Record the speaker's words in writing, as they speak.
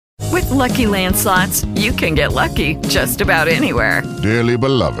Lucky Land Slots, you can get lucky just about anywhere. Dearly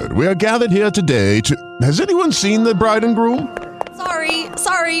beloved, we are gathered here today to... Has anyone seen the bride and groom?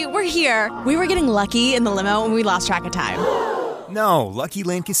 Sorry, we're here. We were getting lucky in the limo and we lost track of time. No, Lucky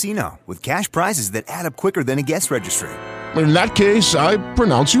Land Casino, with cash prizes that add up quicker than a guest registry. In that case, I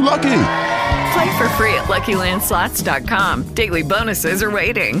pronounce you lucky. Play for free at LuckyLandSlots.com. Daily bonuses are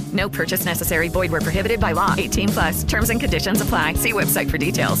waiting. No purchase necessary. Void where prohibited by law. 18+. Terms and conditions apply. See website for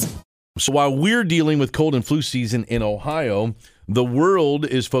details. So while we're dealing with cold and flu season in Ohio, the world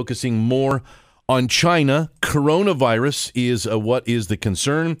is focusing more on China. Coronavirus is what is the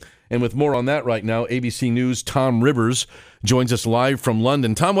concern. And with more on that right now, ABC News' Tom Rivers joins us live from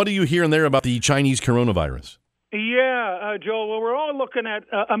London. Tom, what are you hearing there about the Chinese coronavirus? Yeah, Joel, well, we're all looking at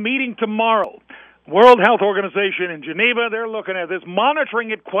a meeting tomorrow. World Health Organization in Geneva, they're looking at this,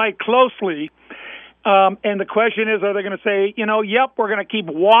 monitoring it quite closely. And the question is, are they going to say, yep, we're going to keep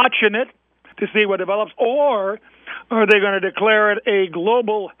watching it to see what develops, or are they going to declare it a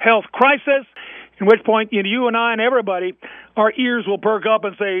global health crisis, in which point you and I and everybody, our ears will perk up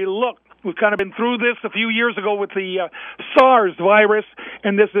and say, look, we've kind of been through this a few years ago with the SARS virus,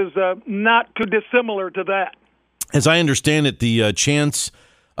 and this is not too dissimilar to that. As I understand it, the chance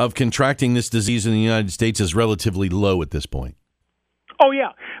of contracting this disease in the United States is relatively low at this point. Oh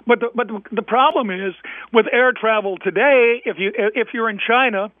yeah, but the problem is with air travel today. If you're in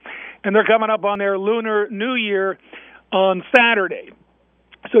China, and they're coming up on their Lunar New Year on Saturday,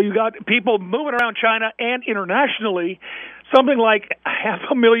 so you got people moving around China and internationally, something like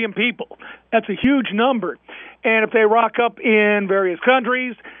 500,000 people. That's a huge number, and if they rock up in various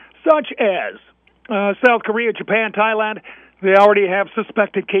countries such as South Korea, Japan, Thailand, they already have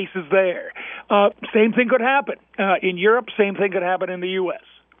suspected cases there. Same thing could happen in Europe. Same thing could happen in the U.S.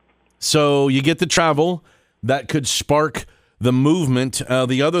 So you get the travel. That could spark the movement.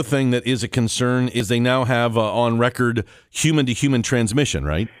 The other thing that is a concern is they now have on record human-to-human transmission,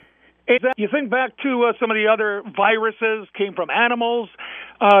 right? You think back to some of the other viruses came from animals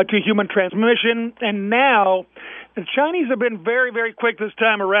to human transmission, and now the Chinese have been very, very quick this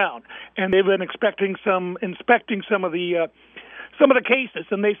time around, and they've been inspecting some of the cases,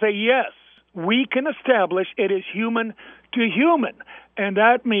 and they say, yes, we can establish it is human to human. And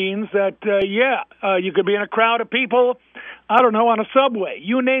that means that, you could be in a crowd of people, I don't know, on a subway,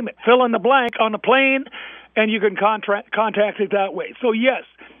 you name it, fill in the blank, on a plane, and you can contact it that way. So, yes,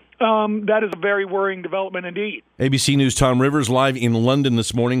 that is a very worrying development indeed. ABC News' Tom Rivers live in London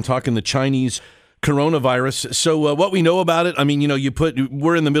this morning talking the Chinese coronavirus. So what we know about it, I mean,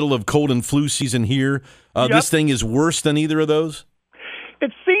 we're in the middle of cold and flu season here. Yep. This thing is worse than either of those?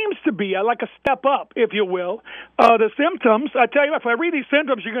 It seems to be like a step up, if you will. The symptoms, I tell you, if I read these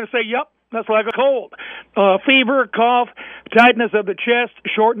symptoms, you're going to say, yep, that's like a cold. Fever, cough, tightness of the chest,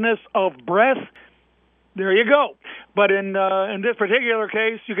 shortness of breath. There you go. But in this particular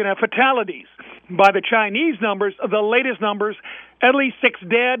case, you can have fatalities. By the Chinese numbers, the latest numbers, at least 6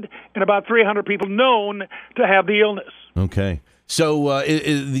 dead and about 300 people known to have the illness. Okay. So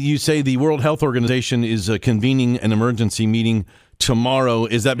you say the World Health Organization is convening an emergency meeting tomorrow.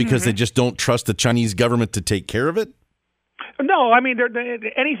 Is that because they just don't trust the Chinese government to take care of it? No, I mean,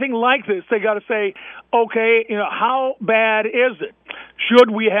 anything like this, they got to say, okay, how bad is it?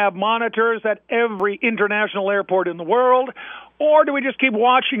 Should we have monitors at every international airport in the world, or do we just keep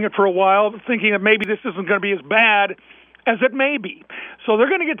watching it for a while, thinking that maybe this isn't going to be as bad as it may be? So they're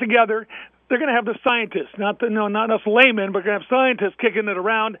going to get together. They're going to have the scientists, not us laymen, but going to have scientists kicking it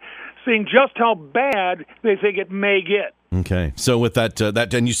around, seeing just how bad they think it may get. Okay. So with that,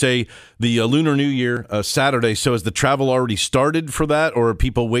 and you say the Lunar New Year, Saturday, so has the travel already started for that, or are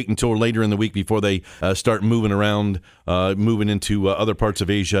people wait until later in the week before they start moving around, moving into other parts of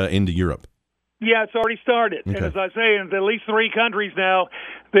Asia, into Europe? Yeah, it's already started. Okay. And as I say, in at least 3 countries now,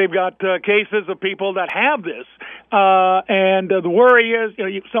 they've got cases of people that have this. And the worry is,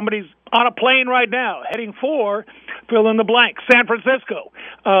 somebody's on a plane right now heading for, fill in the blank, San Francisco.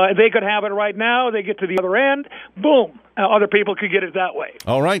 They could have it right now. They get to the other end. Boom. Other people could get it that way.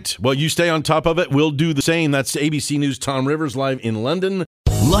 All right. Well, you stay on top of it. We'll do the same. That's ABC News' Tom Rivers live in London.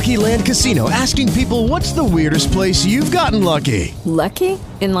 Lucky Land Casino, asking people, what's the weirdest place you've gotten lucky? Lucky?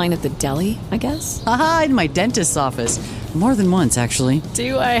 In line at the deli, I guess? Aha, in my dentist's office. More than once, actually.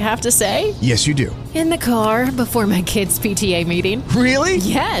 Do I have to say? Yes, you do. In the car before my kids' PTA meeting. Really?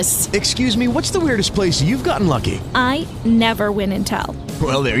 Yes. Excuse me, what's the weirdest place you've gotten lucky? I never win and tell.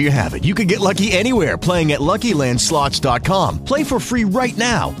 Well, there you have it. You can get lucky anywhere, playing at LuckyLandSlots.com. Play for free right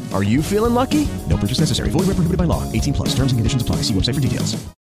now. Are you feeling lucky? No purchase necessary. Void where prohibited by law. 18+. Terms and conditions apply. See website for details.